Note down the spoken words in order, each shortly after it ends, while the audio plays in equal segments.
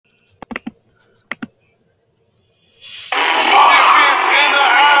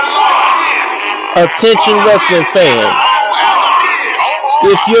Attention wrestling fans,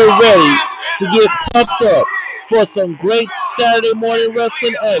 if you're ready to get pumped up for some great Saturday morning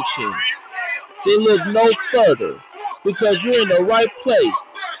wrestling action, then look no further because you're in the right place.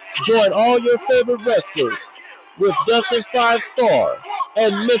 Join all your favorite wrestlers with Dustin 5 Star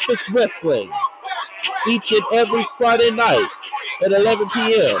and Memphis Wrestling each and every Friday night at 11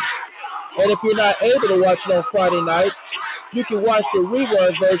 p.m. And if you're not able to watch it on Friday nights, you can watch the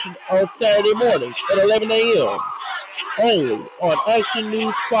rerun version on Saturday mornings at 11 a.m. only on Action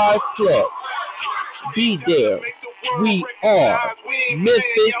News 5 Plus. Be there. We are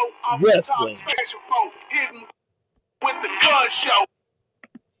Memphis Wrestling. With the gun show.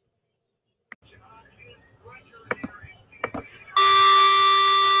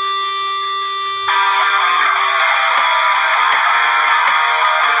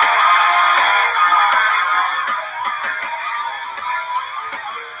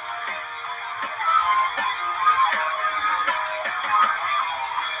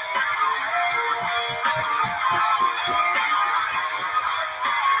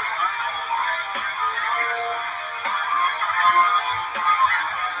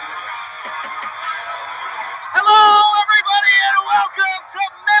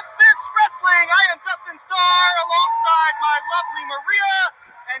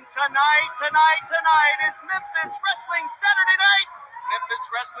 Tonight is Memphis Wrestling Saturday night. Memphis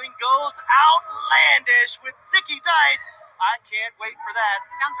Wrestling goes outlandish with Zicky Dice. I can't wait for that.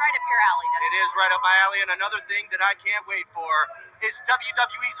 Sounds right up your alley, doesn't it? It is right up my alley. And another thing that I can't wait for is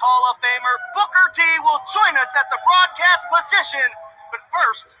WWE's Hall of Famer Booker T will join us at the broadcast position. But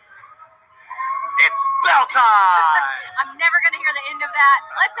first, it's bell time. I'm never going to hear the end of that.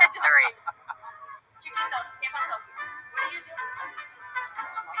 Let's head to the ring. Chiquito, ¿qué pasó? What are you doing?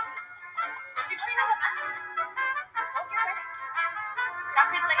 Don't you know you're not a match? So get ready. Stop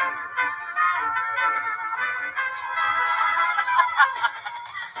being lazy.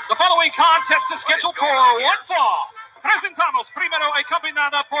 The following contest is scheduled for one fall. Presentamos primero a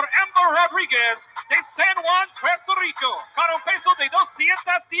caminada por Amber Rodriguez de San Juan, Puerto Rico, con un peso de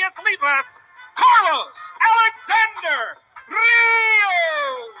 210 libras, Carlos Alexander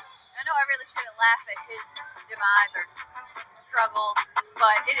Rios. I know I really shouldn't laugh at his demise or struggles,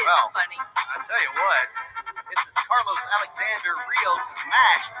 but it is funny. I tell you what, this is Carlos Alexander Rios'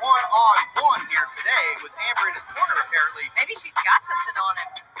 match one-on-one here today with Amber in his corner, apparently. Maybe she's got something on him.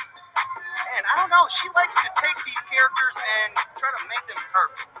 And I don't know, she likes to take these characters and try to make them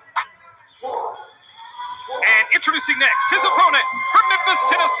perfect. And introducing next, his opponent from Memphis,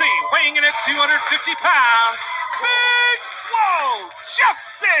 Tennessee, weighing in at 250 pounds, Big Swole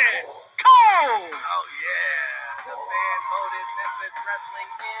Justin Cole. Oh yeah, the fan-voted Memphis Wrestling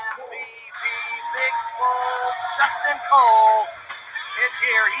MVP, Big Swole Justin Cole is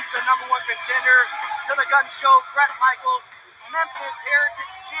here. He's the #1 contender to the gun show Bret Michaels Memphis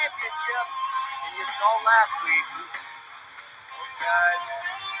Heritage Championship. And you saw last week, those guys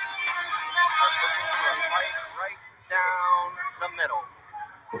are looking for a fight right down the middle.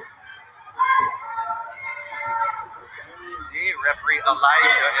 See, referee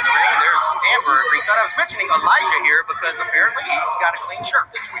Elijah in the ring. There's Amber at ringside. I was mentioning Elijah here because apparently he's got a clean shirt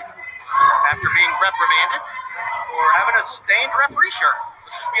this week after being reprimanded for having a stained referee shirt.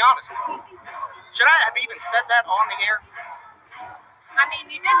 Let's just be honest. Should I have even said that on the air? I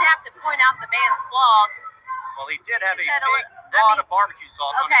mean, you didn't have to point out the man's flaws. Well, he did have a big wad of barbecue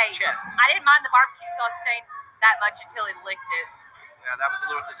sauce on his chest. I didn't mind the barbecue sauce stain that much until he licked it. Yeah, that was a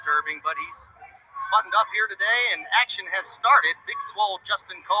little disturbing, but he's buttoned up here today, and action has started. Big Swole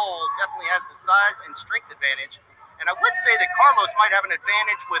Justin Cole definitely has the size and strength advantage. And I would say that Carlos might have an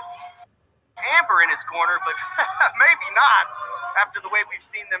advantage with Amber in his corner, but maybe not after the way we've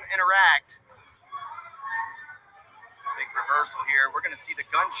seen them interact. Big reversal here. We're going to see the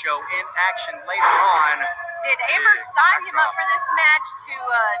gun show in action later on. Did Amber sign him up for this match to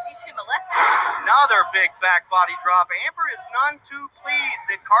teach him a lesson? Another big back body drop. Amber is none too pleased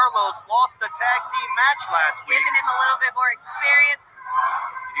that Carlos lost the tag team match last week. Giving him a little bit more experience.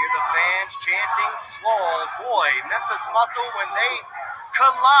 You hear the fans chanting Swole. Boy, Memphis Muscle when they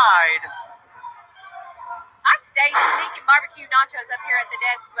collide. I stay sneaking barbecue nachos up here at the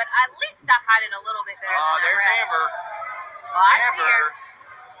desk, but at least I hide it a little bit better than that. There's rest. Amber. Well, I see Amber her.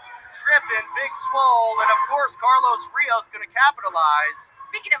 tripping Big Swole, and of course Carlos Rios going to capitalize.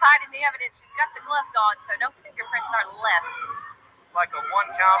 Speaking of hiding the evidence, she's got the gloves on, so no fingerprints are left. Like a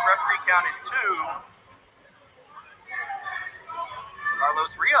 1 count, referee counted 2.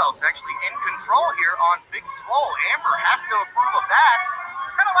 Carlos Rios actually in control here on Big Swole. Amber has to approve of that.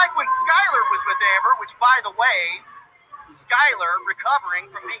 Kind of like when Skyler was with Amber, which by the way, Skyler recovering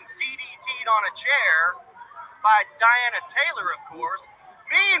from being DDT'd seat on a chair by Diana Taylor, of course.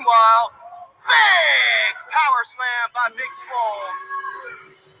 Meanwhile, big power slam by Big Swole.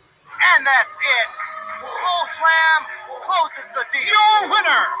 And that's it. Swole Slam closes the deal. Your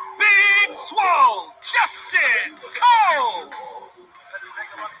winner, Big Swole, Justin Cole. Let's take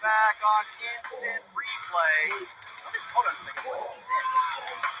a look back on instant replay. Hold on a second. What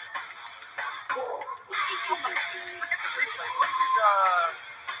is this? Forget the replay. What did,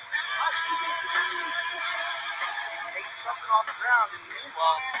 take something off the ground, and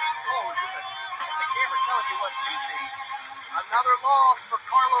meanwhile, Swole is just the camera telling you what he thinks. Another loss for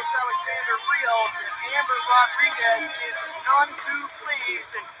Carlos Alexander Rios, and Amber Rodriguez is none too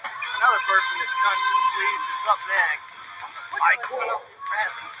pleased. And another person that's none too pleased is up next. Michael.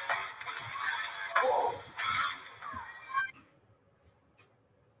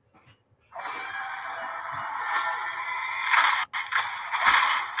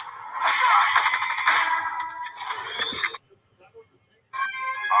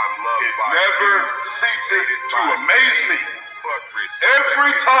 It never ceases to amaze me.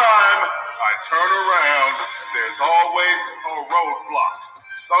 Every time I turn around, there's always a roadblock.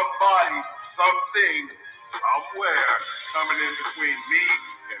 Somebody, something, somewhere coming in between me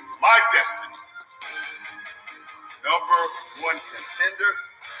and my destiny. Number one contender,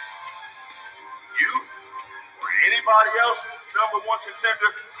 you or anybody else, number one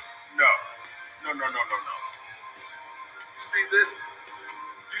contender? No. You see this?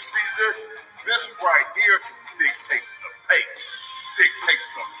 You see this? This right here dictates the pace, dictates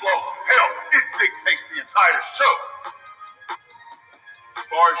the flow. Hell, it dictates the entire show. As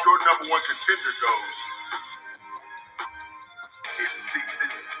far as your number one contender goes, it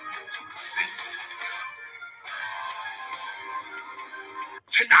ceases to exist.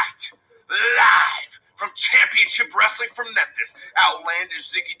 Tonight, live from Championship Wrestling from Memphis, Outlandish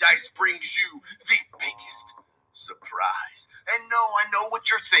Ziggy Dice brings you the biggest surprise. And no, I know what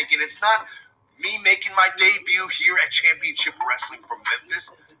you're thinking. It's not me making my debut here at Championship Wrestling from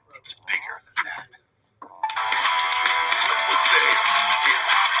Memphis. It's bigger than that. Some would say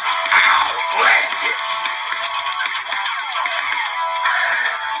it's outlandish.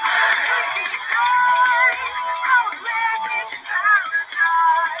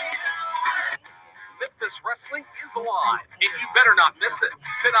 Memphis Wrestling is alive, and you better not miss it.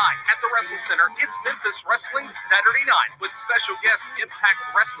 Tonight at the Wrestle Center, it's Memphis Wrestling Saturday night with special guest Impact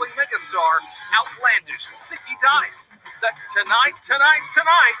Wrestling megastar Outlandish Ziggy Dice. That's tonight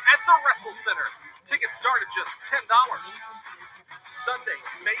at the Wrestle Center. Tickets start at just $10. Sunday,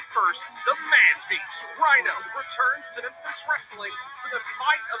 May 1st, the Man Beast Rhino returns to Memphis Wrestling for the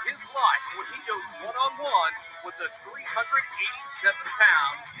fight of his life when he goes one-on-one with the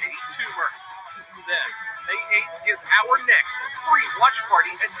 387-pound A-Tuber. Then, May 8th is our next free watch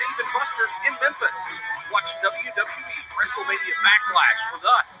party at Dave & Buster's in Memphis. Watch WWE WrestleMania Backlash with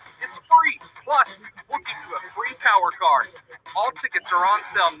us. It's free. Plus, we'll give you a free power card. All tickets are on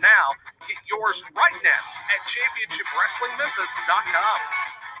sale now. Get yours right now at ChampionshipWrestlingMemphis.com.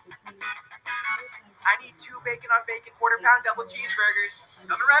 I need 2 bacon on bacon quarter-pound double cheeseburgers.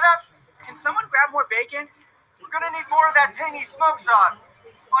 Coming right up. Can someone grab more bacon? We're gonna need more of that tangy smoke sauce.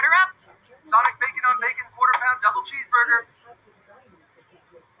 Order up. Sonic bacon on bacon quarter-pound double cheeseburger.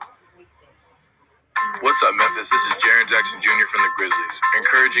 What's up, Memphis? This is Jaren Jackson Jr. from the Grizzlies,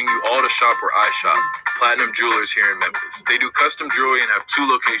 encouraging you all to shop where I shop, Platinum Jewelers here in Memphis. They do custom jewelry and have 2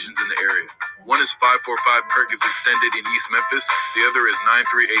 locations in the area. One is 545 Perkins Extended in East Memphis. The other is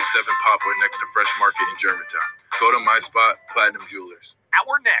 9387 Poplar next to Fresh Market in Germantown. Go to my spot, Platinum Jewelers.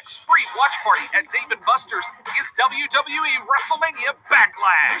 Our next free watch party at Dave & Buster's is WWE WrestleMania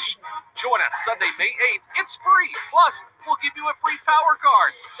Backlash. Join us Sunday, May 8th. It's free. Plus, we'll give you a free power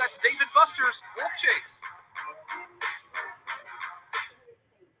card. That's Dave & Buster's Wolf Chase.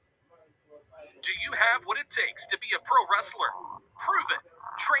 Do you have what it takes to be a pro wrestler? Prove it.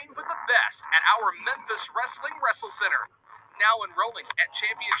 Train with the best at our Memphis Wrestling Wrestle Center. Now enrolling at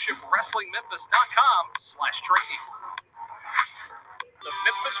ChampionshipWrestlingMemphis.com/training. The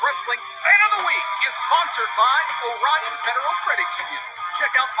Memphis Wrestling Fan of the Week is sponsored by Orion Federal Credit Union. Check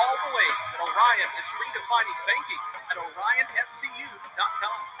out all the ways that Orion is redefining banking at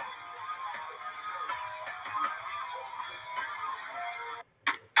OrionFCU.com.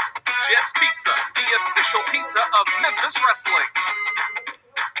 Jet's Pizza, the official pizza of Memphis Wrestling.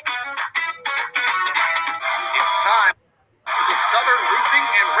 It's time for the Southern Roofing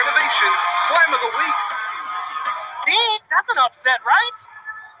and Renovations Slam of the Week. Pete, that's an upset, right?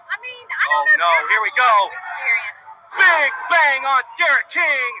 I mean, I don't know. no, here we go. Experience. Big bang on Derek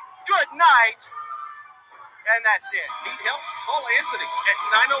King. Good night. And that's it. Need help? Call Anthony at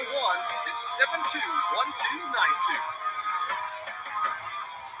 901-672-1292.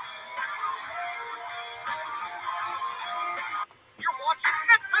 You're watching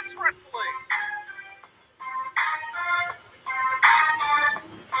Memphis Wrestling.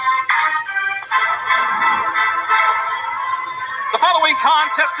 The following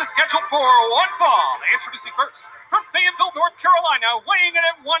contest is scheduled for one fall. Introducing first, from Fayetteville, North Carolina, weighing in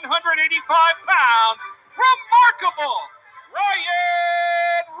at 185 pounds, remarkable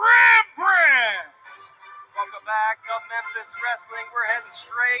Ryan Rembrandt. Welcome back to Memphis Wrestling. We're heading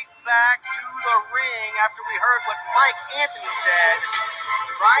straight back to the ring after we heard what Mike Anthony said.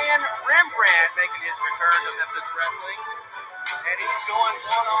 Ryan Rembrandt making his return to Memphis Wrestling. And he's going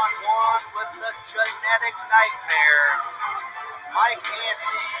one-on-one with the genetic nightmare, Mike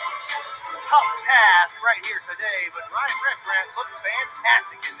Anthony. Tough task right here today, but Ryan Rembrandt looks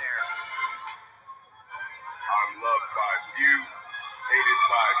fantastic in there. I'm loved by few, hated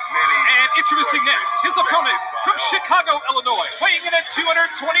by many. And introducing next, his opponent from Chicago, Illinois, weighing in at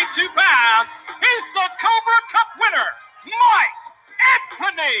 222 pounds, is the Cobra Cup winner, Mike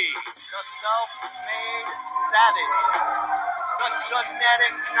Anthony. The self-made savage, the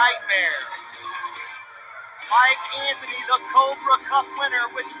genetic nightmare. Mike Anthony, the Cobra Cup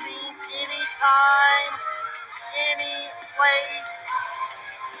winner, which means anytime, any place,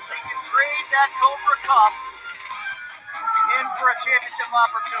 they can trade that Cobra Cup in for a championship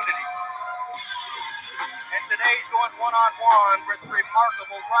opportunity. And today he's going one-on-one with the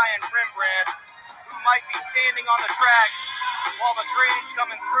remarkable Ryan Rembrandt, who might be standing on the tracks while the train's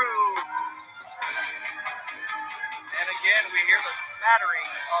coming through. And again, we hear the smattering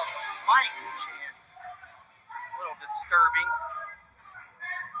of Mike chants. A little disturbing.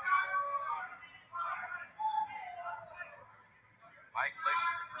 Mike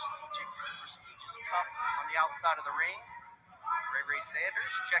places the prestigious cup on the outside of the ring. Ray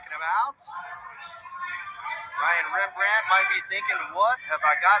Sanders checking him out. Ryan Rembrandt might be thinking, what have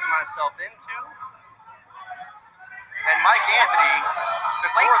I gotten myself into? And Mike Anthony,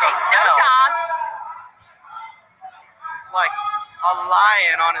 before the bell, it's like a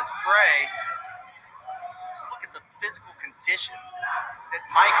lion on his prey. Just look at the physical condition that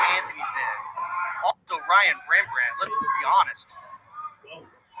Mike Anthony's in. Also Ryan Rembrandt, let's be honest.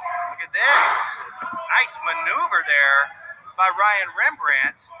 Look at this. Nice maneuver there by Ryan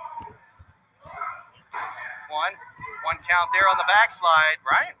Rembrandt. One count there on the backslide.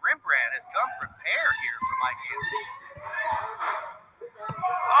 Ryan Rembrandt has come prepared here for Mike Anthony.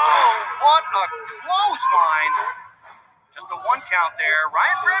 Oh, what a clothesline. Just a one count there.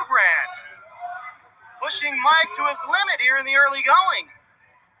 Ryan Rembrandt pushing Mike to his limit here in the early going.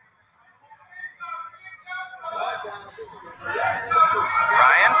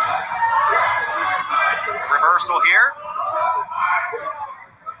 Ryan. Reversal here.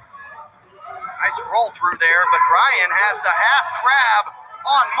 Nice roll through there, but Ryan has the half crab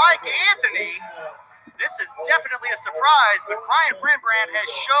on Mike Anthony. This is definitely a surprise, but Ryan Rembrandt has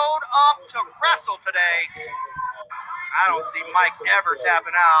showed up to wrestle today. I don't see Mike ever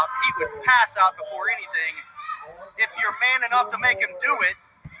tapping out. He would pass out before anything if you're man enough to make him do it.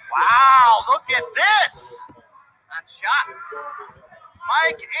 Wow, look at this. I'm shocked.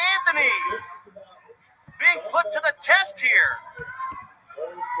 Mike Anthony being put to the test here.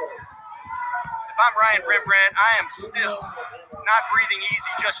 If I'm Ryan Rembrandt, I am still not breathing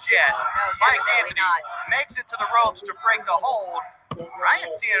easy just yet. No, Mike Anthony makes it to the ropes to break the hold.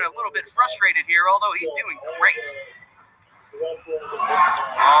 Ryan's seeming a little bit frustrated here, although he's doing great.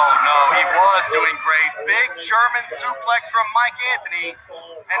 Oh no, he was doing great. Big German suplex from Mike Anthony.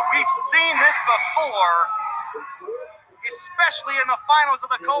 And we've seen this before, especially in the finals of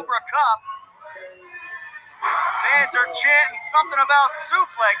the Cobra Cup. Fans are chanting something about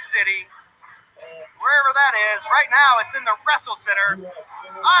Suplex City. Wherever that is, right now it's in the Wrestle Center.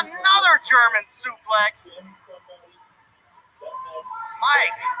 Another German suplex.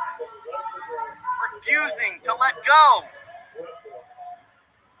 Mike refusing to let go.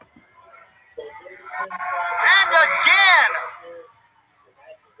 And again.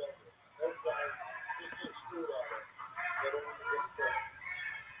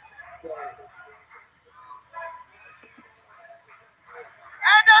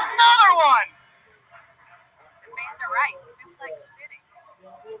 And another one. Right, Suplex City.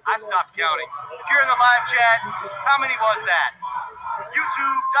 I stopped counting. If you're in the live chat, how many was that?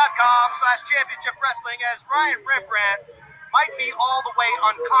 YouTube.com/Championship Wrestling, as Ryan Rembrandt might be all the way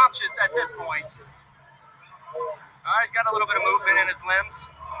unconscious at this point. He's got a little bit of movement in his limbs.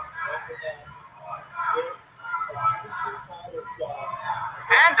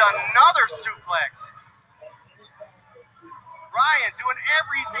 And another suplex. Ryan doing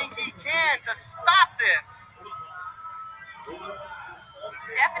everything he can to stop this.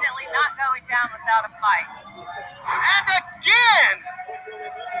 Definitely not going down without a fight. And again,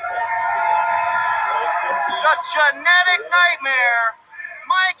 the genetic nightmare,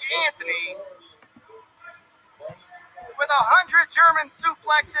 Mike Anthony, with 100 German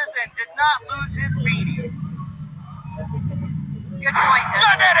suplexes and did not lose his beanie. Good point.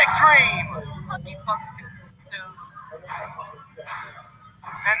 Genetic dream! Love these folks soon.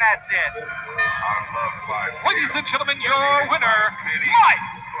 And that's it. Ladies and gentlemen, your winner, Mike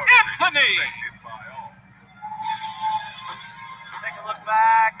Anthony. Take a look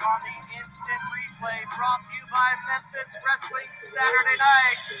back on the instant replay brought to you by Memphis Wrestling Saturday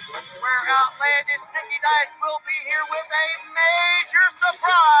night, where outlandish Sticky Dice will be here with a major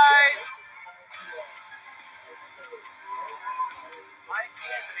surprise. Mike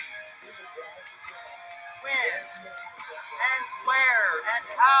Anthony. When and where and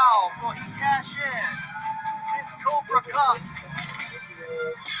how will he cash in his Cobra Cup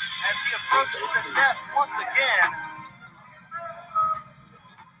as he approaches the desk once again?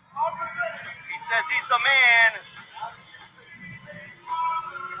 He says he's the man.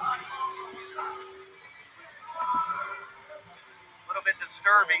 A little bit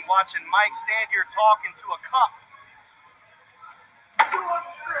disturbing watching Mike stand here talking to a cup.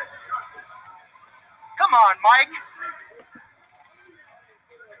 Come on, Mike.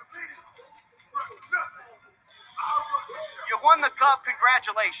 You won the cup.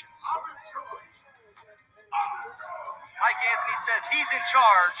 Congratulations. Mike Anthony says he's in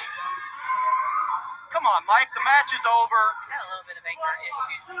charge. Come on, Mike. The match is over. Got a little bit of anger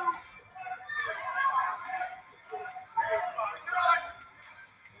issues.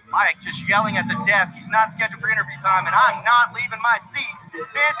 Mike just yelling at the desk. He's not scheduled for interview time, and I'm not leaving my seat.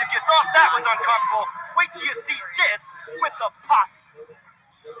 Fans, if you thought that was uncomfortable, wait till you see this with the posse.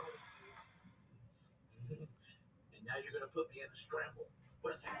 And now you're going to put me in a scramble.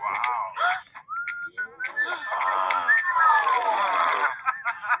 What is it?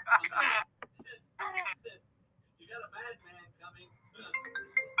 You got a madman coming.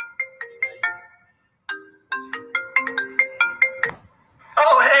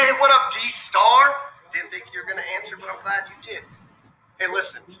 Oh, hey, what up, D-Star? Didn't think you were going to answer, but I'm glad you did. Hey,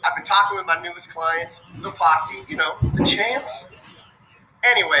 listen, I've been talking with my newest clients, the posse, you know, the champs.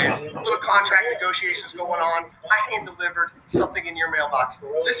 Anyways, little contract negotiations going on. I hand-delivered something in your mailbox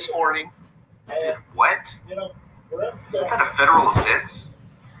this morning. What? Isn't that a federal offense?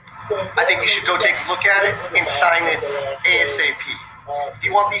 I think you should go take a look at it and sign it ASAP. If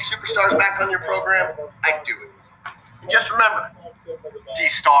you want these superstars back on your program, I'd do it. Just remember,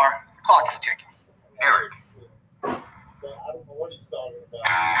 D-Star, the clock is ticking. Eric.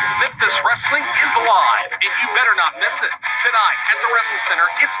 Memphis Wrestling is alive, and you better not miss it. Tonight at the Wrestle Center,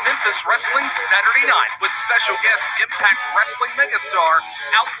 it's Memphis Wrestling Saturday night with special guest Impact Wrestling megastar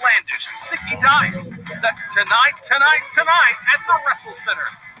Outlandish Sticky Dice. That's tonight at the Wrestle Center.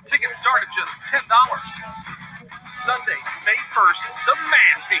 Tickets start at just $10. Sunday, May 1st, the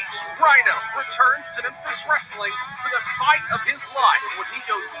Man Beast, Rhino, returns to Memphis Wrestling for the fight of his life when he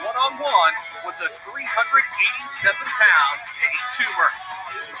goes one-on-one with the 387-pound K-Tuber.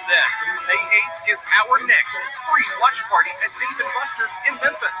 Then, May 8th is our next free watch party at Dave & Buster's in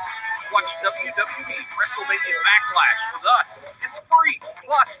Memphis. Watch WWE WrestleMania Backlash with us. It's free.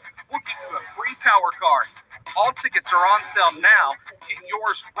 Plus, we'll give you a free power card. All tickets are on sale now. Get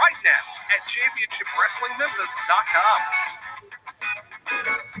yours right now at ChampionshipWrestlingMemphis.com.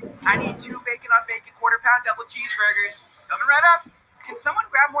 I need 2 bacon on bacon quarter-pound double cheeseburgers. Coming right up. Can someone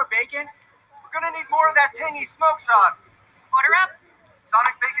grab more bacon? We're going to need more of that tangy smoke sauce. Order up.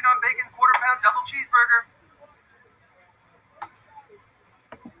 Sonic bacon on bacon quarter-pound double cheeseburger.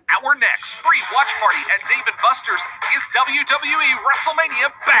 Our next free watch party at Dave & Buster's is WWE WrestleMania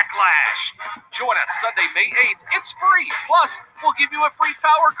Backlash. Join us Sunday, May 8th. It's free. Plus, we'll give you a free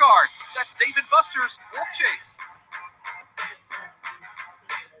power card. That's Dave & Buster's Wolf Chase.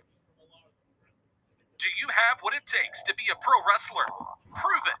 Do you have what it takes to be a pro wrestler?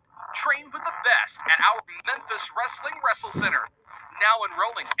 Prove it. Train with the best at our Memphis Wrestling Wrestle Center. Now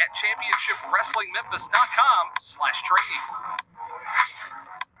enrolling at ChampionshipWrestlingMemphis.com/training.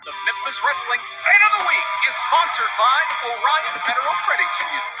 The Memphis Wrestling Fan of the Week is sponsored by Orion Federal Credit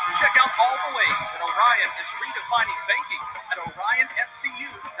Union. Check out all the ways that Orion is redefining banking at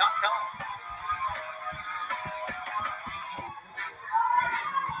OrionFCU.com.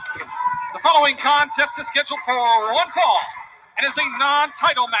 The following contest is scheduled for one fall and is a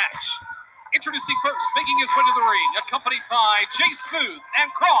non-title match. Introducing first, making his way to the ring, accompanied by Jay Smooth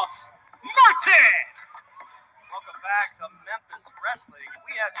and Cross Martin. Welcome back to Memphis Wrestling.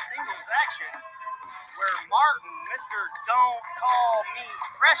 We have singles action where Martin, Mr. Don't Call Me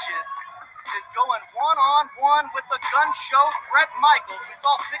Precious, is going one-on-one with the gun show Brett Michaels. We saw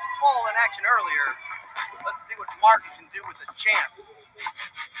Big Swole in action earlier. Let's see what Martin can do with the champ.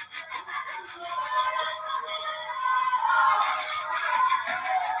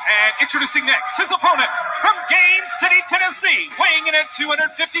 And introducing next, his opponent from Game City, Tennessee, weighing in at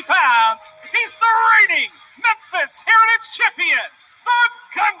 250 pounds, he's the reigning Memphis Heritage Champion, the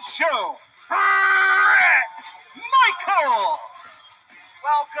Gun Show, Brett Michaels.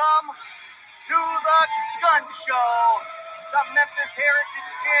 Welcome to the Gun Show. The Memphis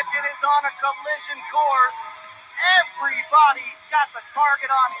Heritage Champion is on a collision course. Everybody's got the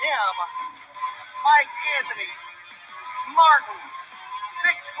target on him. Mike Anthony, Martin,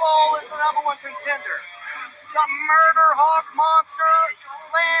 Big Swole is the #1 contender. The Murder Hawk Monster,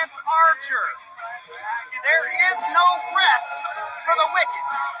 Lance Archer. There is no rest for the wicked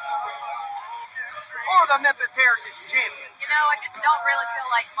or the Memphis Heritage Champion. You know, I just don't really feel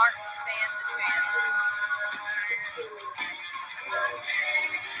like Martin stands a chance.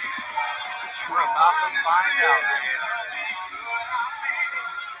 We're about to find out.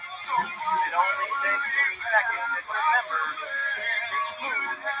 It only takes 3 seconds, and remember, Big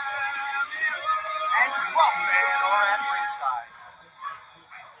Smooth and Crossman are at ringside.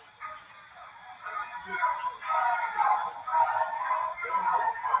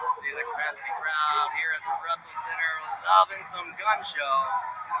 See the Kresge crowd here at the Wrestle Center loving some gun show.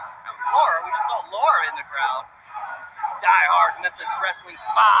 That was Laura. We just saw Laura in the crowd. Die-hard Memphis Wrestling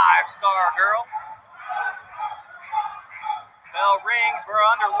 5-star girl. Bell rings, we're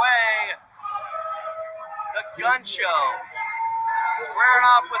underway. The Gun Show. Squaring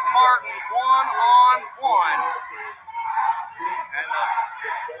off with Martin one-on-one. And the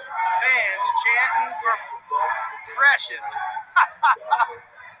fans chanting for Precious.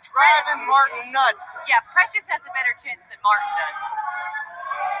 Driving Martin nuts. Yeah, Precious has a better chance than Martin does.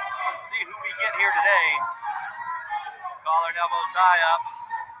 Let's see who we get here today. Collar and elbow tie up.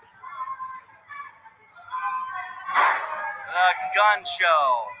 The Gun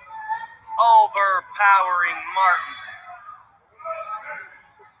Show. Overpowering Martin.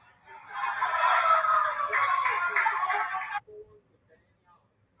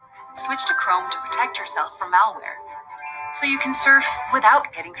 Switch to Chrome to protect yourself from malware, so you can surf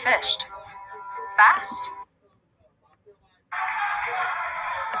without getting phished. Fast.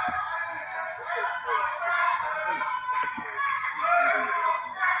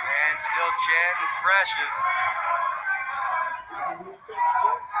 And still chanting Precious.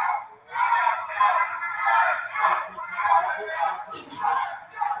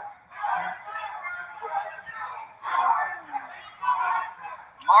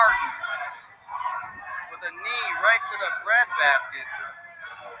 Martin with a knee right to the breadbasket.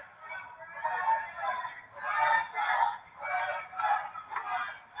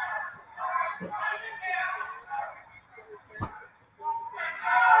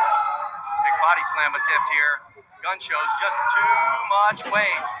 Big body slam attempt here. Gun Show's just too much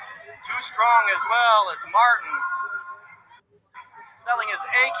weight. Too strong as well as Martin. Selling his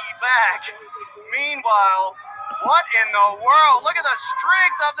achy back. Meanwhile, what in the world? Look at the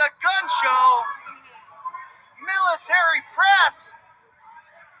strength of the Gun Show. Military press.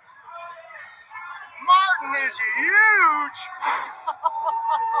 Martin is huge.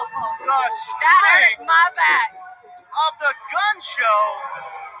 The That hurts strength my back. of the Gun Show.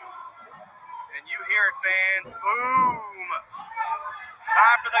 And you hear it, fans. Boom.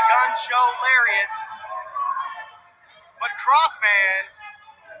 Time for the Gun Show lariat. But Crossman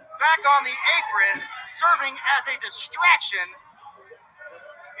back on the apron, serving as a distraction.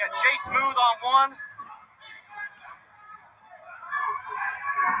 Got Jay Smooth on one.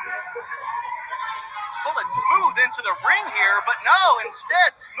 Pull it Smooth into the ring here, but no,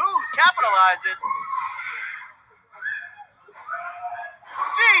 instead Smooth capitalizes.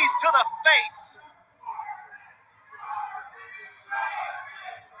 Knees to the face.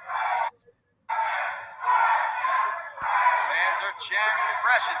 Fans are chanting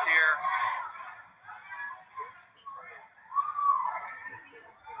Precious here.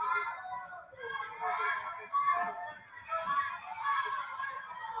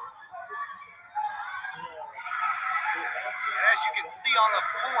 And as you can see on the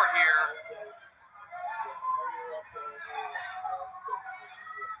floor here,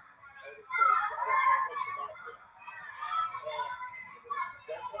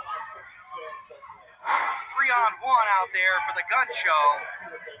 it's 3-on-1 out there for the Gun Show.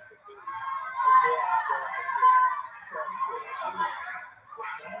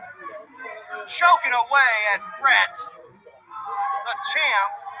 choking away at Brett, the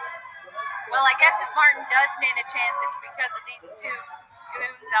champ. Well, I guess if Martin does stand a chance, it's because of these two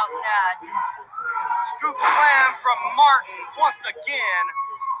goons outside. Scoop slam from Martin once again.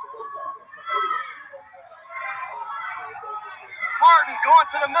 Martin going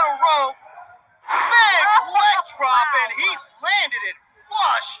to the middle rope. Big leg drop, and he landed it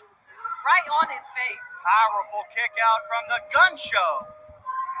flush. Right on his face. Powerful kick out from the gun show.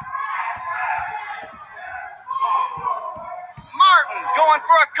 Martin going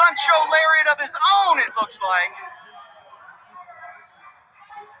for a gun show lariat of his own, it looks like.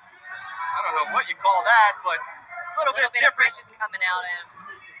 I don't know what you call that, but a little bit different. Is coming out in.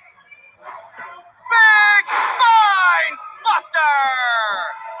 Big spine buster!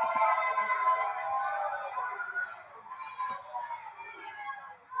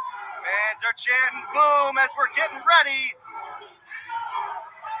 Fans are chanting boom as we're getting ready.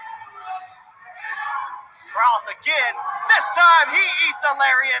 Krause again. This time he eats a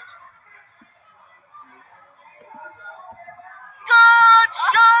lariat. Good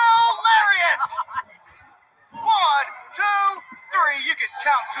show lariat! 1, 2, 3. You can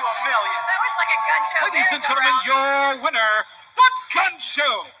count to a million. That was like a gun show. Ladies and gentlemen, your winner, the gun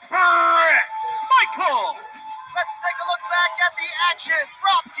show, Brett Michaels. Let's take a look back at the action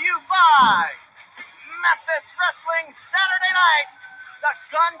brought to you by Memphis Wrestling Saturday night. The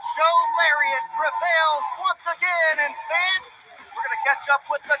gun show lariat prevails once again, and fans, we're going to catch up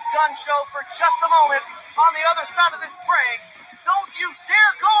with the gun show for just a moment on the other side of this break. Don't you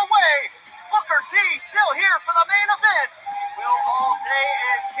dare go away. Booker T still here for the main event. Will Valday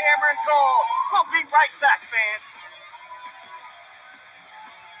and Cameron Cole. We'll be right back, fans.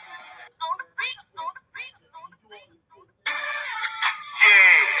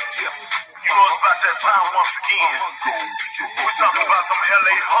 Yeah, you know it's about that time once again. We're talking about them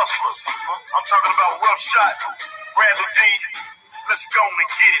LA hustlers. I'm talking about Rough Shot, Bradley D. Let's go and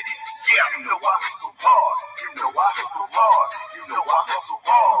get it. Yeah, you know I hustle hard. You know I hustle hard. You know I hustle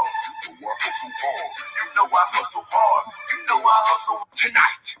hard. You know I hustle hard. You know I hustle hard. You know I hustle.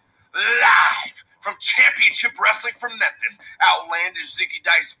 Tonight, live from Championship Wrestling from Memphis, Outlandish Ziggy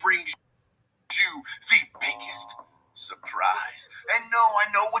Dice brings you the biggest surprise. And no,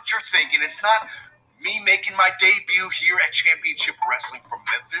 I know what you're thinking. It's not me making my debut here at Championship Wrestling from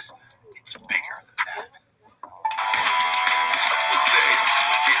Memphis. It's bigger than that. Some would say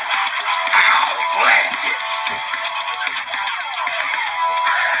it's outlandish.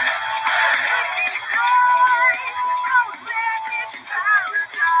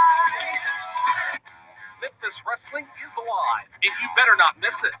 Memphis Wrestling is alive, and you better not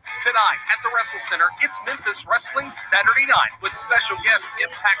miss it. Tonight at the Wrestle Center, it's Memphis Wrestling Saturday night with special guest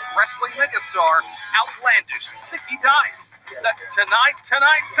Impact Wrestling megastar Outlandish Ziggy Dice. That's tonight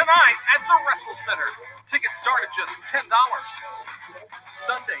at the Wrestle Center. Tickets start at just $10.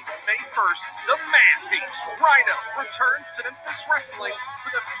 Sunday, May 1st, the Man Beast Rhino returns to Memphis Wrestling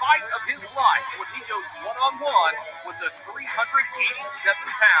for the fight of his life when he goes one-on-one with the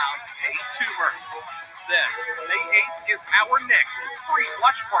 387-pound A-Tuber. Then, May 8th is our next free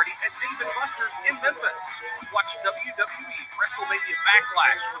watch party at Dave & Buster's in Memphis. Watch WWE WrestleMania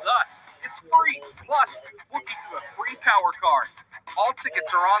Backlash with us. It's free. Plus, we'll give you a free power card. All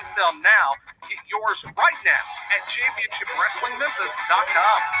tickets are on sale now. Get yours right now at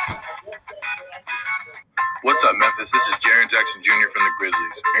ChampionshipWrestlingMemphis.com. What's up, Memphis? This is Jaren Jackson Jr. from the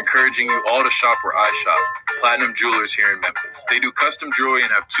Grizzlies, encouraging you all to shop where I shop, Platinum Jewelers here in Memphis. They do custom jewelry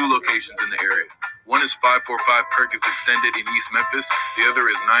and have 2 locations in the area. One is 545 Perkins Extended in East Memphis. The other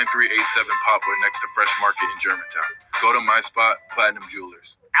is 9387 Poplar next to Fresh Market in Germantown. Go to my spot, Platinum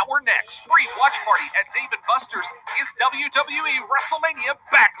Jewelers. Our next free watch party at Dave & Buster's is WWE WrestleMania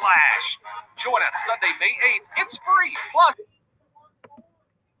Backlash. Join us Sunday, May 8th. It's free. Plus,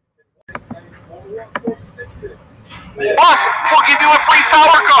 we'll give you a free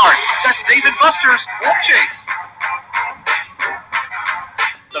power card. That's Dave & Buster's Wolf Chase.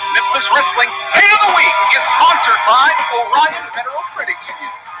 The Memphis Wrestling Day of the Week is sponsored by Orion Federal Credit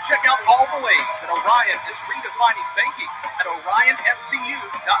Union. Check out all the ways that Orion is redefining banking at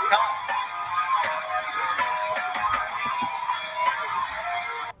orionfcu.com.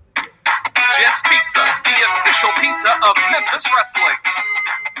 Jet's Pizza, the official pizza of Memphis Wrestling.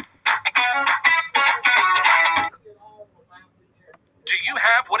 Do you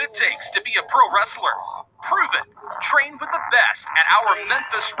have what it takes to be a pro wrestler? Prove it. Train with the best at our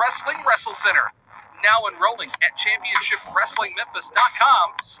Memphis Wrestling Wrestle Center. Now enrolling at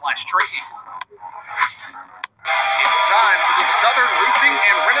ChampionshipWrestlingMemphis.com/training. It's time for the Southern Roofing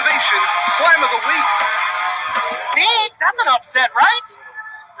and Renovations Slam of the Week. Nick, that's an upset, right?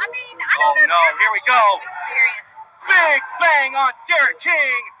 I mean, I don't Oh no, here we go. Experience. Big bang on Derek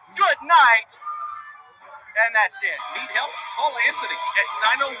King. Good night. And that's it. Need help? Call Anthony at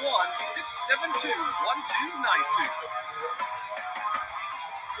 901-672-1292.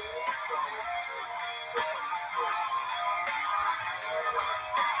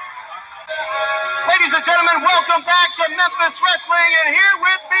 Ladies and gentlemen, welcome back to Memphis Wrestling. And here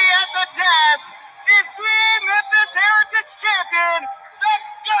with me at the desk is the Memphis Heritage Champion, the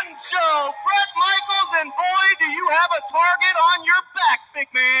Gun Show, Brett Michaels. And boy, do you have a target on your back,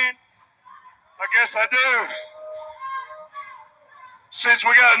 big man. I guess I do. Since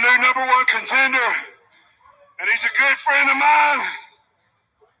we got a new #1 contender, and he's a good friend of mine,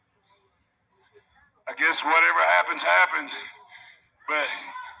 I guess whatever happens, happens. But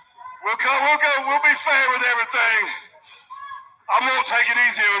we'll be fair with everything. I won't take it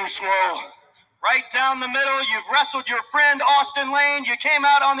easy on you, Swole. Right down the middle, you've wrestled your friend Austin Lane. You came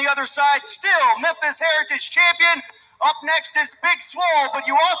out on the other side, still Memphis Heritage Champion. Up next is Big Swole, but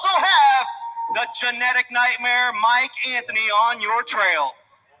you also have the genetic nightmare, Mike Anthony, on your trail.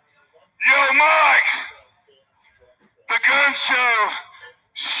 Yo, Mike! The Gun Show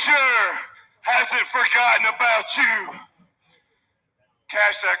sure hasn't forgotten about you.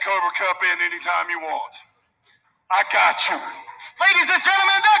 Cash that Cobra Cup in anytime you want. I got you. Ladies and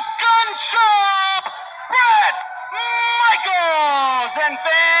gentlemen, the Gun Show, Brett Michaels. And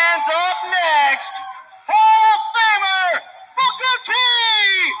fans, up next, Hall of Famer, Booker T.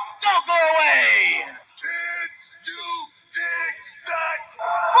 Don't go away. Did you dig that?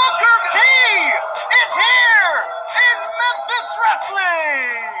 Booker T is here in Memphis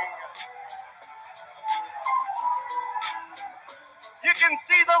Wrestling. You can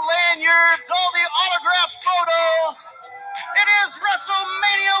see the lanyards, all the autographed photos. It is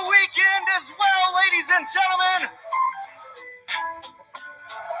WrestleMania weekend as well, ladies and gentlemen.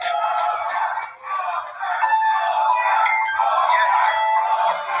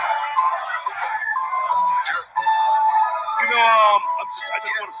 You know, I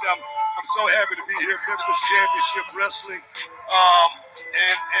just want to say I'm so happy to be here, Memphis Championship Wrestling.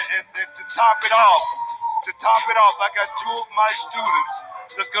 And to top it off, I got two of my students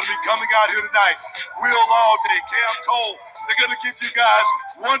that's going to be coming out here tonight. Will Allday, Cam Cole. They're going to give you guys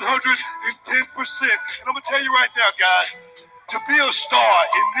 110%. And I'm going to tell you right now, guys, to be a star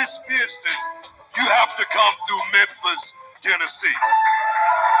in this business, you have to come through Memphis, Tennessee.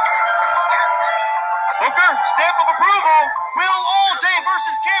 Booker, stamp of approval. Will Allday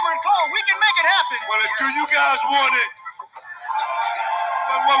versus Cameron Cole. We can make it happen. Well, do you guys want it?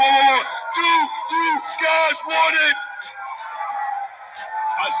 Whoa. Do you guys want it?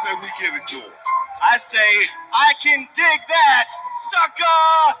 I say we give it to him. I say, I can dig that,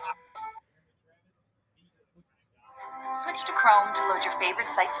 sucker! Switch to Chrome to load your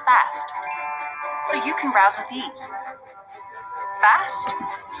favorite sites fast, so you can browse with ease. Fast,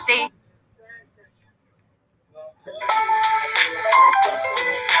 safe.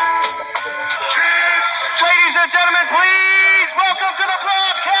 Ladies and gentlemen, please welcome to the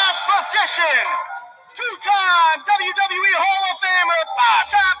broadcast position, two-time WWE Hall of Famer,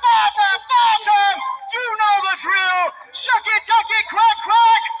 five-time, you know the drill, shuck it, duck it,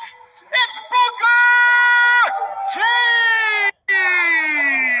 crack, it's Booker T!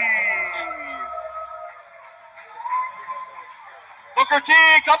 Booker T,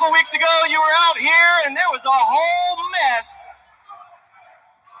 a couple weeks ago, you were out here and there was a whole mess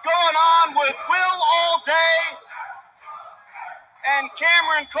going on with Will Allday and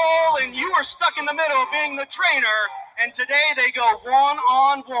Cameron Cole, and you were stuck in the middle being the trainer, and today they go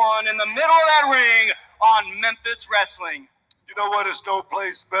one-on-one in the middle of that ring on Memphis Wrestling. You know what? There's no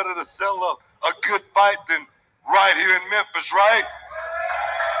place better to sell a good fight than right here in Memphis, right?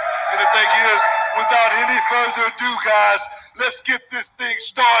 And the thing is, without any further ado, guys, let's get this thing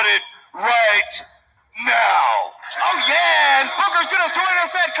started right now. Oh yeah, and Booker's gonna join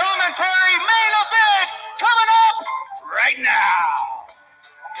us at commentary. Main event coming up right now.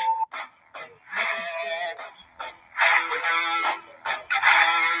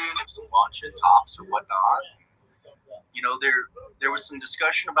 Some lunch at Tops or whatnot. You know, there was some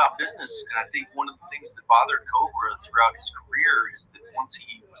discussion about business, and I think one of the things that bothered Cobra throughout his career is that once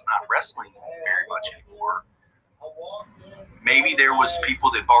he was not wrestling very much anymore, maybe there was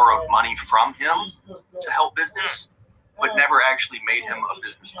people that borrowed money from him to help business, but never actually made him a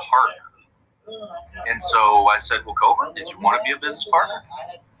business partner. And so I said, well, Cobra, did you want to be a business partner?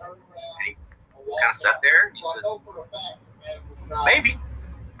 And he kind of sat there and he said, maybe.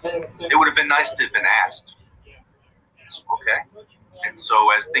 It would have been nice to have been asked. Okay. And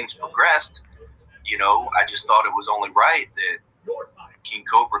so as things progressed, you know, I just thought it was only right that King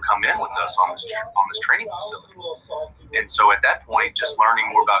Cobra come in with us on this training facility. And so at that point, just learning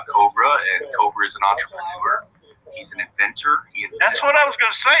more about Cobra, and Cobra is an entrepreneur. He's an inventor. That's what I was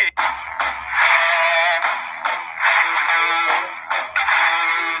going to say.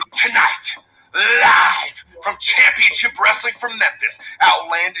 Tonight, live from Championship Wrestling from Memphis,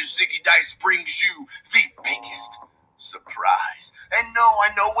 Outlandish Ziggy Dice brings you the biggest surprise. And no,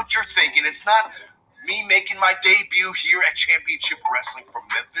 I know what you're thinking. It's not me making my debut here at Championship Wrestling from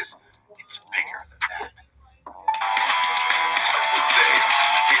Memphis. It's bigger than that. Some would say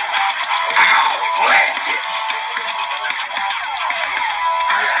it's outlandish.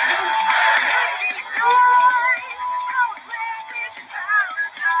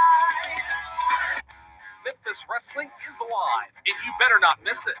 Memphis Wrestling is alive, and you better not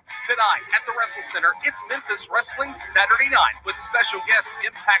miss it. Tonight at the Wrestle Center, it's Memphis Wrestling Saturday night with special guest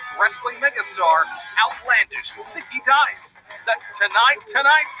Impact Wrestling megastar Outlandish Ziggy Dice. That's tonight at the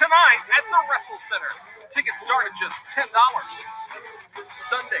Wrestle Center. Tickets start at just $10.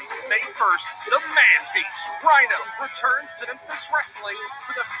 Sunday, May 1st, the Man Beast Rhino returns to Memphis Wrestling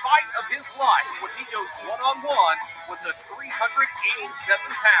for the fight of his life when he goes one-on-one with the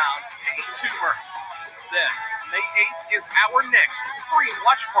 387-pound K-Tuber. Then, May 8th is our next free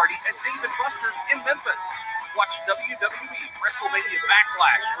watch party at Dave & Buster's in Memphis. Watch WWE WrestleMania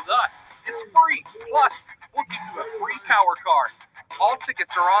Backlash with us. It's free. Plus, we'll give you a free power card. All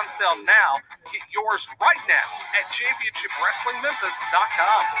tickets are on sale now. Get yours right now at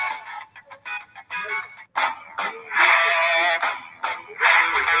championshipwrestlingmemphis.com.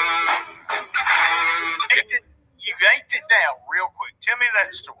 You yanked it down real quick. Tell me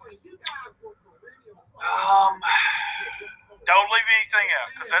that story. Don't leave anything out,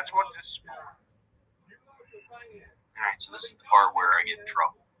 because that's what this is for. All right, so this is the part where I get in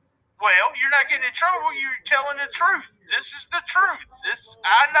trouble. Well, you're not getting in trouble. You're telling the truth. This is the truth.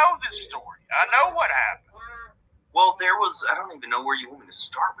 I know this story. I know what happened. Well, I don't even know where you want me to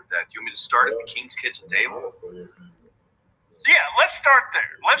start with that. Do you want me to start at the King's Kitchen table? Yeah, let's start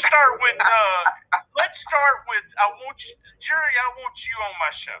there. Let's start with, I want you, Jerry, I want you on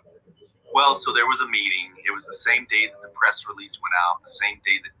my show. Well, so there was a meeting. It was the same day that the press release went out, the same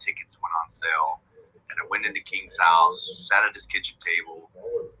day that tickets went on sale. And I went into King's house, sat at his kitchen table,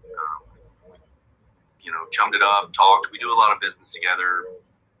 chummed it up, talked. We do a lot of business together.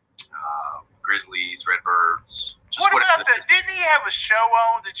 Grizzlies, Redbirds. What about that? Didn't he have a show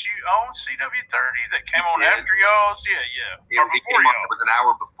on that you own, CW30, that came on after y'all's? Yeah. It came on, it was an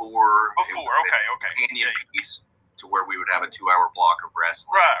hour before. Okay. Companion piece to where we would have a 2-hour block of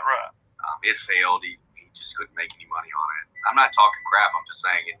wrestling. Right. It failed. He just couldn't make any money on it. I'm not talking crap. I'm just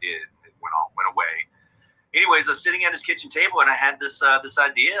saying it did. It went away. Anyways, I was sitting at his kitchen table and I had this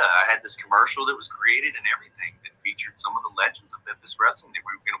idea. I had this commercial that was created and everything that featured some of the legends of Memphis wrestling that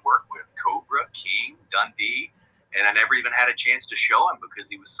we were going to work with: Cobra, King, Dundee, and I never even had a chance to show him because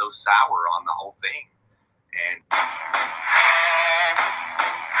he was so sour on the whole thing. And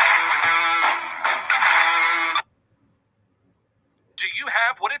do you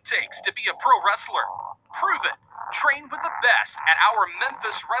have what it takes to be a pro wrestler? Prove it. Train with the best at our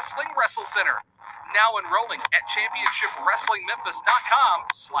Memphis Wrestling Wrestle Center. Now enrolling at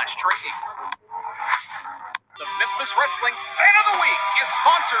championshipwrestlingmemphis.com/training. The Memphis Wrestling Fan of the Week is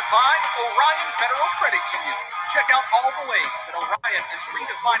sponsored by Orion Federal Credit Union. Check out all the ways that Orion is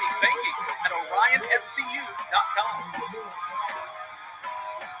redefining banking at orionfcu.com.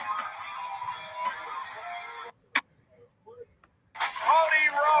 Cody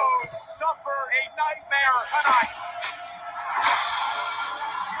Rhodes suffer a nightmare tonight.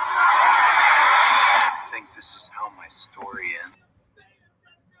 I think this is how my story ends.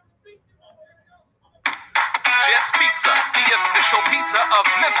 Jets Pizza, the official pizza of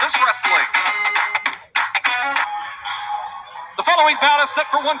Memphis Wrestling. The following bout is set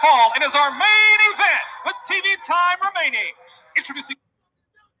for one fall and is our main event with TV time remaining. Introducing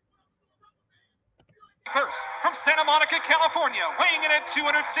first, from Santa Monica, California, weighing in at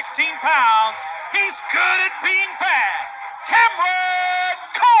 216 pounds, he's good at being bad, Cameron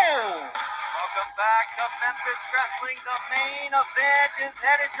Cole. Welcome back to Memphis Wrestling. The main event is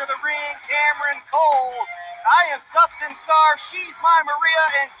headed to the ring. Cameron Cole. I am Dustin Starr. She's my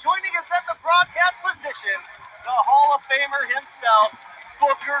Maria. And joining us at the broadcast position, the Hall of Famer himself,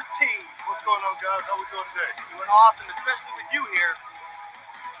 Booker T. What's going on, guys? How we doing today? Doing awesome, especially with you here.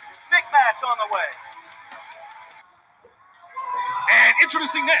 Big match on the way. And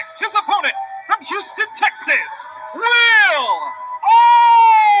introducing next, his opponent from Houston, Texas, Will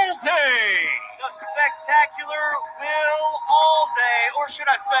Allday. The spectacular Will Allday, or should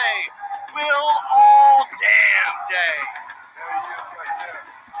I say, Will All Damn Day. There he is right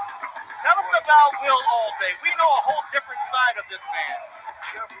Tell us about Will Allday. We know a whole different side of this man.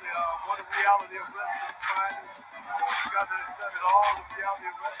 Definitely one of reality of wrestling's finest. A guy that has done it all of reality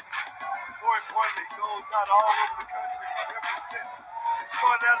of wrestling. More importantly, he goes out all over the country. He represents. He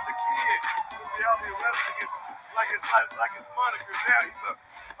started out as a kid in reality of wrestling, and like his moniker. Now he's a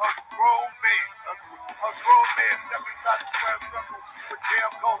grown man. A grown man stepping inside the square circle with Cam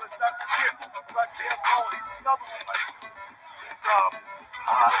Cole. Let's not forget about Cam Cole. He's another one like him. He's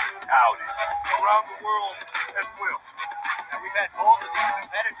highly touted around the world as well. And we've had both of these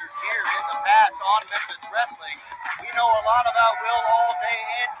competitors here in the past on Memphis Wrestling. We know a lot about Will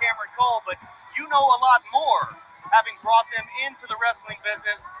Allday and Cameron Cole, but you know a lot more, having brought them into the wrestling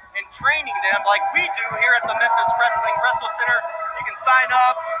business and training them like we do here at the Memphis Wrestling Wrestle Center. You can sign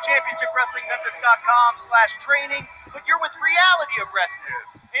up, championshipwrestlingmemphis.com/training, but you're with Reality of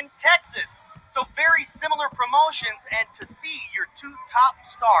Wrestling in Texas. So very similar promotions, and to see your two top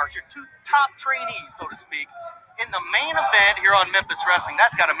stars, your two top trainees, so to speak, in the main event here on Memphis Wrestling,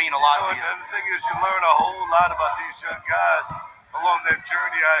 that's got to mean a lot to you. And the thing is, you learn a whole lot about these young guys along that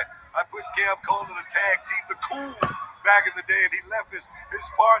journey. I put Cam Cole in a tag team, The Cool, back in the day, and he left his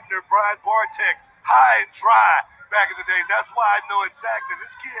partner, Brian Bartek, high and dry back in the day. That's why I know exactly.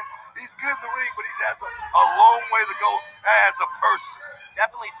 This kid, he's good in the ring, but he has a long way to go as a person.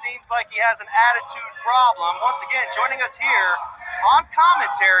 Definitely seems like he has an attitude problem. Once again, joining us here on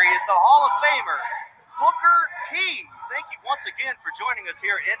commentary is the Hall of Famer, Booker T. Thank you once again for joining us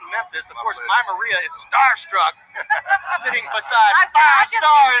here in Memphis. Of course, my Maria is starstruck, sitting beside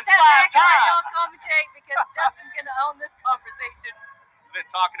five-star and five-time. I don't commentate because Dustin's going to own this conversation. We've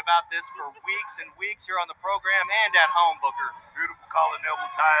been talking about this for weeks and weeks here on the program and at home, Booker. Beautiful collar and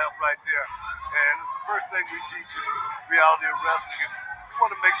elbow tie-up right there. And it's the first thing we teach in reality of wrestling is we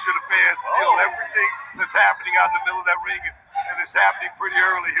want to make sure the fans feel everything that's happening out in the middle of that ring, and it's happening pretty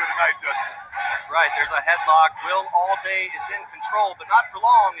early here tonight, Dustin. That's right. There's a headlock. Will Allday is in control, but not for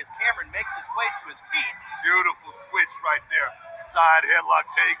long as Cameron makes his way to his feet. Beautiful switch right there. Side headlock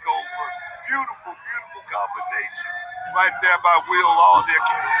takeover. Beautiful, beautiful combination right there by Will Allday.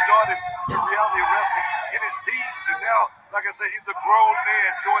 Again, he started in reality of wrestling in his teens, and now, like I said, he's a grown man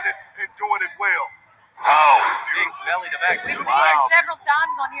doing it and doing it well. Oh, big belly to back. We've seen him several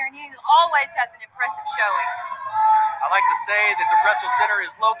times on here, and he always has an impressive showing. I like to say that the Wrestle Center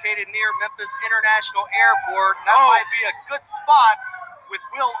is located near Memphis International Airport. That might be a good spot with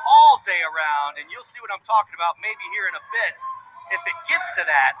Will Allday around, and you'll see what I'm talking about maybe here in a bit if it gets to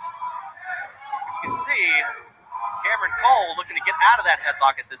that. You can see Cameron Cole looking to get out of that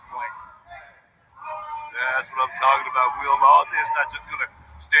headlock at this point. That's what I'm talking about. Will Allday is not just going to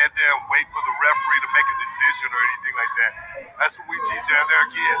stand there and wait for the referee to make a decision or anything like that. That's what we teach out there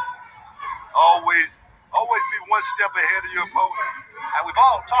again. Always be one step ahead of your opponent. And we've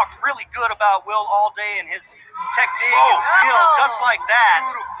all talked really good about Will Allday and his technique and skill, just like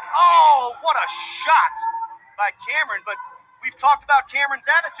that. Oh, what a shot by Cameron. But we've talked about Cameron's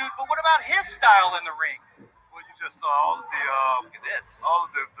attitude, but what about his style in the ring? Well, you just saw all of the look at this. All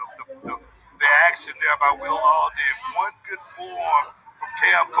of the action there by Will Allday. One good form from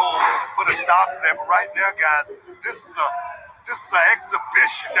Cam Cole put a stop to that. But right now, guys, this is an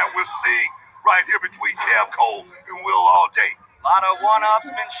exhibition that we're seeing right here between Cam Cole and Will Allday. A lot of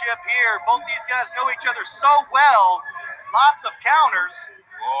one-upsmanship here. Both these guys know each other so well. Lots of counters.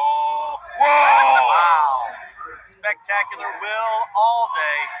 Oh, whoa! Wow. Spectacular Will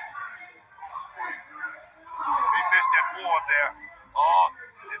Allday. He missed that form there. Oh,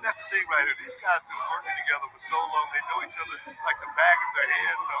 and that's the thing right here. These guys have been working together for so long. They know each other like the back of their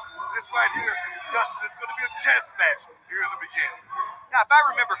hands. So this right here, Dustin, is going to be a chess match here in the beginning. Now, if I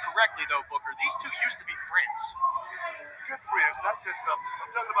remember correctly, though, Booker, these two used to be friends. Good friends, not just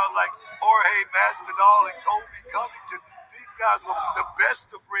I'm talking about like Jorge Masvidal and Kobe Covington. These guys were the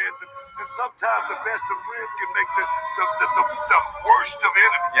best of friends, and sometimes the best of friends can make the worst of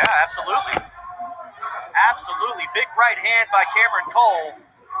enemies. Yeah, absolutely. Absolutely. Big right hand by Cameron Cole.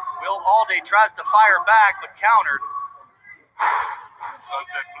 Will Allday tries to fire back, but countered.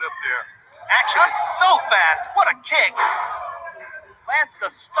 Sunset flip there. Action is so fast. What a kick. Lands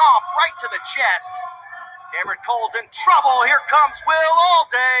the stomp right to the chest. Cameron Cole's in trouble. Here comes Will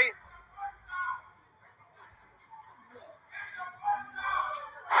Allday.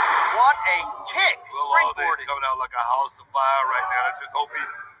 What a kick. Will Allday's coming out like a house of fire right now. I just hope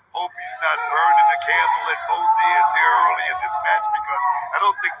he's not burning the candle at both ends here early in this match, because I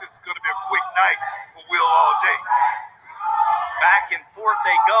don't think this is going to be a quick night for Will Allday. Back and forth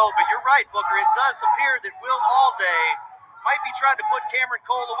they go, but you're right, Booker. It does appear that Will Allday might be trying to put Cameron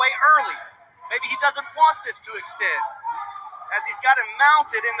Cole away early. Maybe he doesn't want this to extend. as he's got him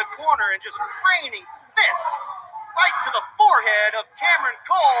mounted in the corner and just raining fist right to the forehead of Cameron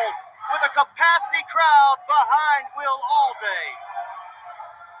Cole with a capacity crowd behind Will Allday.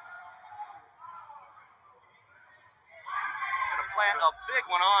 He's going to plant a big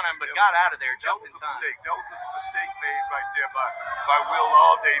one on him, but got out of there just in time. That was a mistake made right there by Will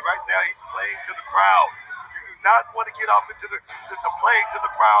Allday. Right now, he's playing to the crowd. You do not want to get off into the playing to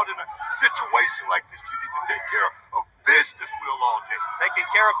the crowd in a situation like this. You need to take care of business, Will Allday. Taking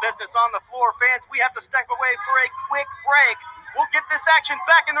care of business on the floor, fans. We have to step away for a quick break. We'll get this action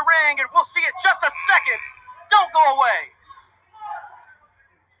back in the ring, and we'll see it just a second. Don't go away.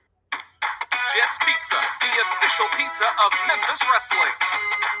 Jets Pizza, the official pizza of Memphis Wrestling.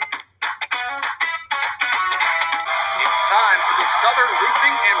 It's time for the Southern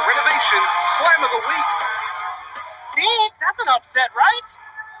Roofing and Renovations Slam of the Week. Pete, that's an upset, right?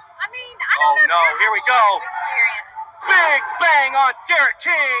 I mean, I don't know. Oh, no, here we go. Experience. Big bang on Derek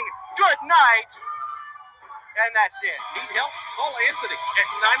King. Good night. And that's it. Need help? Call Anthony at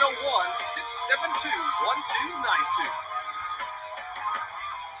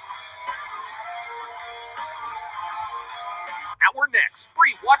 901-672-1292. Our next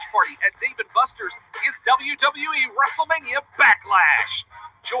free watch party at Dave & Buster's is WWE WrestleMania Backlash.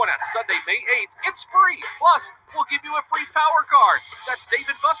 Join us Sunday, May 8th. It's free. Plus, we'll give you a free power card. That's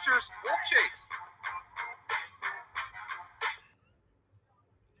Dave & Buster's Wolf Chase.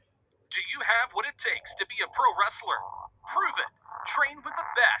 Do you have what it takes to be a pro wrestler? Prove it. Train with the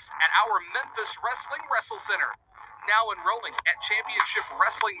best at our Memphis Wrestling Wrestle Center. Now enrolling at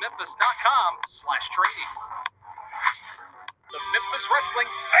championshipwrestlingmemphis.com/training. The Memphis Wrestling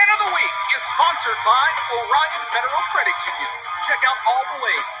Fan of the Week is sponsored by Orion Federal Credit Union. Check out all the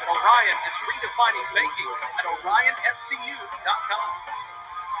ways that Orion is redefining banking at orionfcu.com.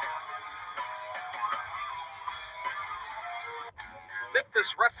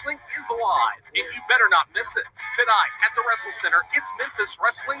 Memphis Wrestling is alive, and you better not miss it. Tonight at the Wrestle Center, it's Memphis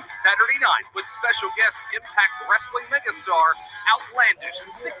Wrestling Saturday night with special guest Impact Wrestling megastar Outlandish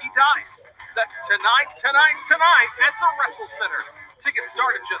Zicky Dice. That's tonight at the Wrestle Center. Tickets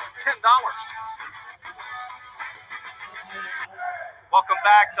start at just $10. Welcome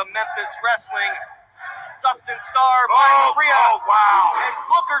back to Memphis Wrestling. Dustin Starr, Mike Maria, and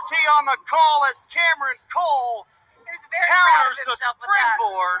Booker T on the call as Cameron Cole counters the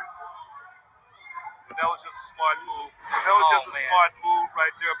springboard. That was just a smart move. That was just a smart move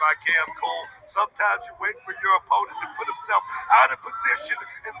right there by Cam Cole. Sometimes you wait for your opponent to put himself out of position,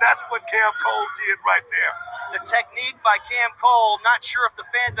 and that's what Cam Cole did right there. The technique by Cam Cole, not sure if the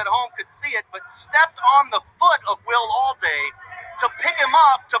fans at home could see it, but stepped on the foot of Will Allday to pick him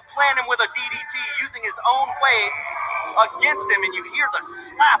up, to plant him with a DDT using his own weight against him, and you hear the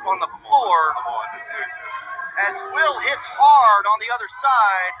slap on the floor as Will hits hard on the other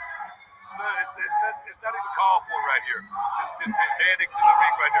side. It's not even called for right here. This antics in the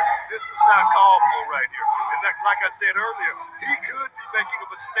ring right there. This is not called for right here. And like I said earlier, he could be making a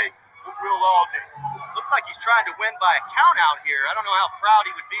mistake with Will Allday. Looks like he's trying to win by a count out here. I don't know how proud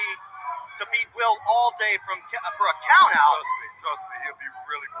he would be to beat Will Allday for a count out. Trust me, he'll be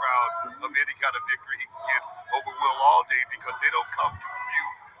really proud of any kind of victory he can get over Will Allday, because they don't come too few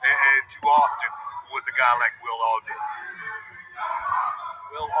and too often with a guy like Will Allday.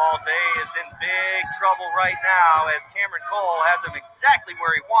 Will Allday is in big trouble right now as Cameron Cole has him exactly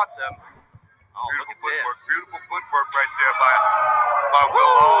where he wants him. Oh, beautiful footwork right there by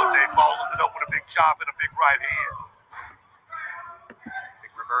Will Allday. Follows it up with a big chop and a big right hand.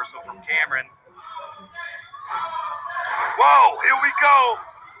 Big reversal from Cameron. Whoa, here we go.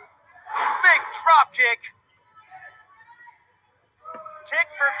 Big drop kick. Tick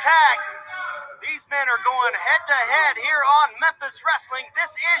for tack. These men are going head-to-head here on Memphis Wrestling.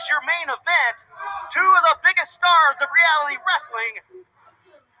 This is your main event. Two of the biggest stars of reality wrestling.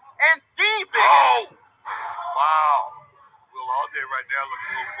 And the biggest. Oh! Wow. Will Allday right now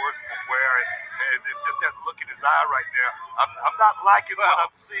looking a little worse for wear. And just that look in his eye right there. I'm not liking what I'm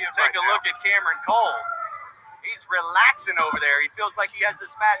seeing right now. Take a look at Cameron Cole. He's relaxing over there. He feels like he has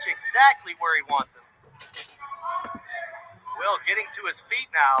this match exactly where he wants him. Will getting to his feet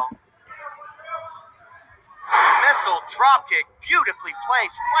now. Missile dropkick, beautifully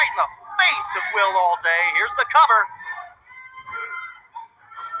placed right in the face of Will Allday. Here's the cover.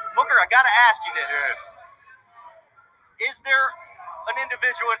 Booker, I gotta ask you this. Yes. Is there an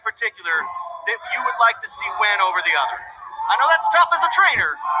individual in particular that you would like to see win over the other? I know that's tough as a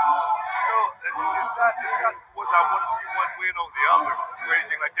trainer. You know, it's not what I want to see one win over the other. or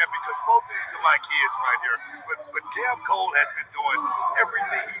anything like that because both of these are my kids right here. But Cam Cole has been doing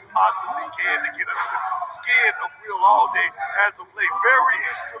everything he possibly can to get under the skin of Will Allday as of late. Very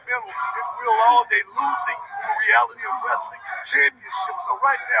instrumental in Will Allday losing the Reality of Wrestling Championship. So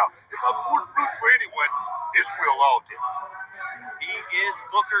right now, if I'm rooting for anyone, it's Will Allday. He is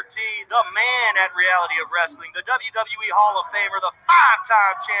Booker T, the man at Reality of Wrestling, the WWE Hall of Famer, the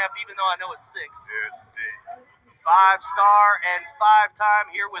 5-time champ, even though I know it's 6. Yes, indeed. 5-star and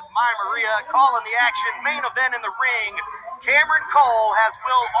 5-time here with My Maria calling the action. Main event in the ring. Cameron Cole has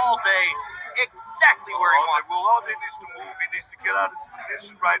Will Allday exactly where he wants. Will Allday needs to move. He needs to get out of his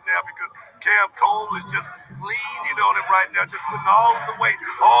position right now because Cam Cole is just leaning on him right now, just putting all of the weight,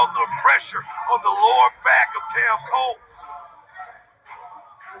 all of the pressure on the lower back of Cam Cole.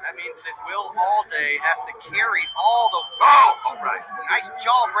 That means that Will Allday has to carry all the... Oh, all right. Nice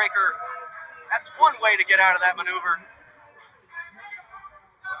jawbreaker. That's one way to get out of that maneuver.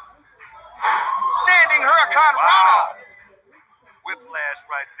 Standing Hurricane Rana. Whiplash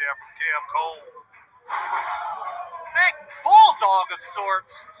right there from Cam Cole. Big bulldog of sorts.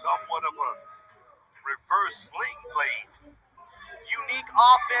 Somewhat of a reverse sling blade. Unique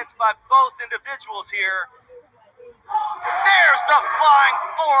offense by both individuals here. There's the flying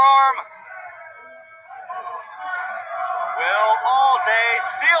forearm. Will Allday's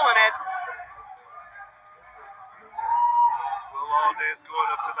feeling it. Will Allday's going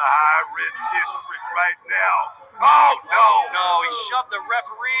up to the high red district right now. Oh, no. No, he shoved the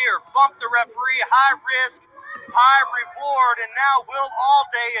referee or bumped the referee. High risk, high reward. And now Will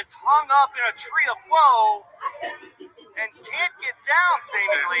Allday is hung up in a tree of woe and can't get down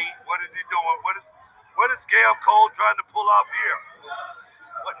seemingly. What is he doing? What is Cam Cole trying to pull off here?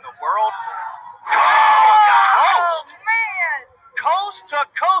 What in the world? Oh, man. Coast to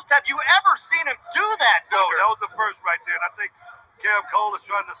coast. Have you ever seen him do that, No, Booker? that was the first right there. And I think Cam Cole is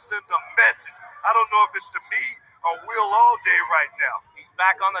trying to send a message. I don't know if it's to me or Will Allday right now. He's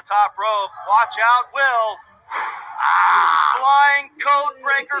back on the top rope. Watch out, Will. Flying code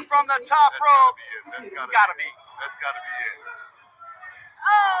breaker from the top rope. That's Gotta be. That's gotta be it.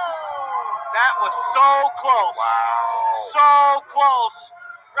 Oh. That was so close. Wow. So close.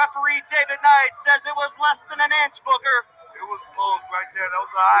 Referee David Knight says it was less than an inch, Booker. It was close right there. That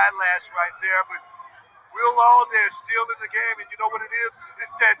was an eyelash right there. But Will Allday is still in the game. And you know what it is?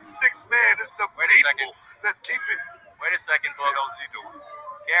 It's that 6 man. It's the people that's keeping. Wait a second, What Booker. else is he doing?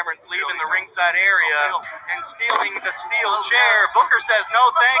 Cameron's leaving the ringside area and stealing the steel chair. Booker says, no,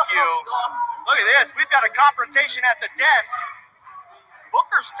 thank you. Look at this. We've got a confrontation at the desk.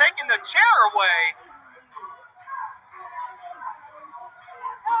 Booker's taking the chair away.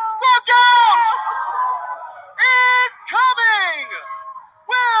 Look out! Incoming!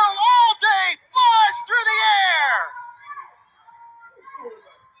 Will Allday flies through the air.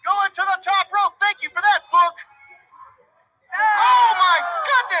 Going to the top rope. Thank you for that, Book. Oh, my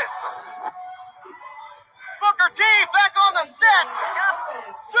goodness! Booker T back on the set.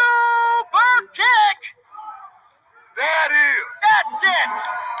 Super kick. That is. That's it.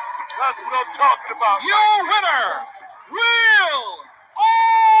 That's what I'm talking about. Your winner, Will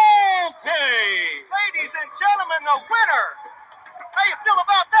Allday. Ladies and gentlemen, the winner. How you feel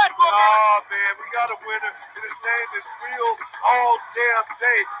about that, Booker? Oh, man, we got a winner, and his name is Will Allday.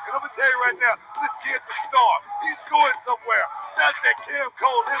 And I'm going to tell you right now, this kid's a star. He's going somewhere. Not that Cam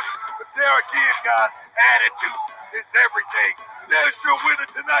Cole is, but there again, guys, attitude is everything. There's your winner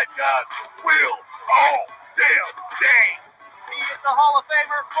tonight, guys, Will Allday. He is the Hall of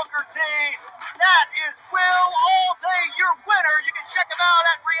Famer, Booker T. That is Will Allday, your winner. You can check him out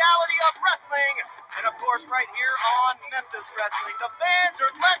at Reality of Wrestling. And, of course, right here on Memphis Wrestling. The fans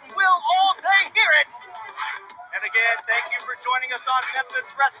are letting Will Allday hear it. And, again, thank you for joining us on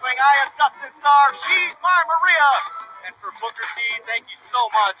Memphis Wrestling. I am Dustin Starr. She's my Maria. And for Booker T, thank you so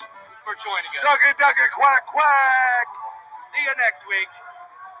much for joining us. Ducky, ducky, quack, quack. See you next week.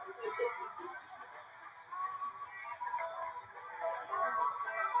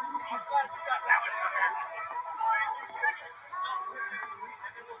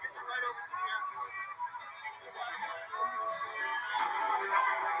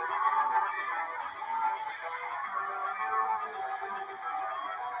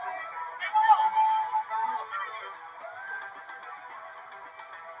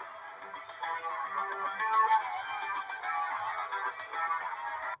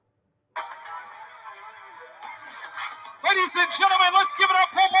 Ladies and gentlemen, let's give it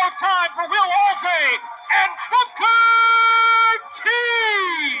up one more time for Will Allday and Booker T.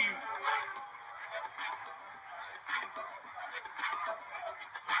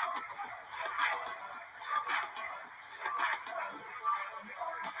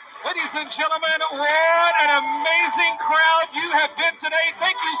 Ladies and gentlemen, what an amazing crowd you have been today.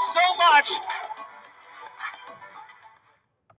 Thank you so much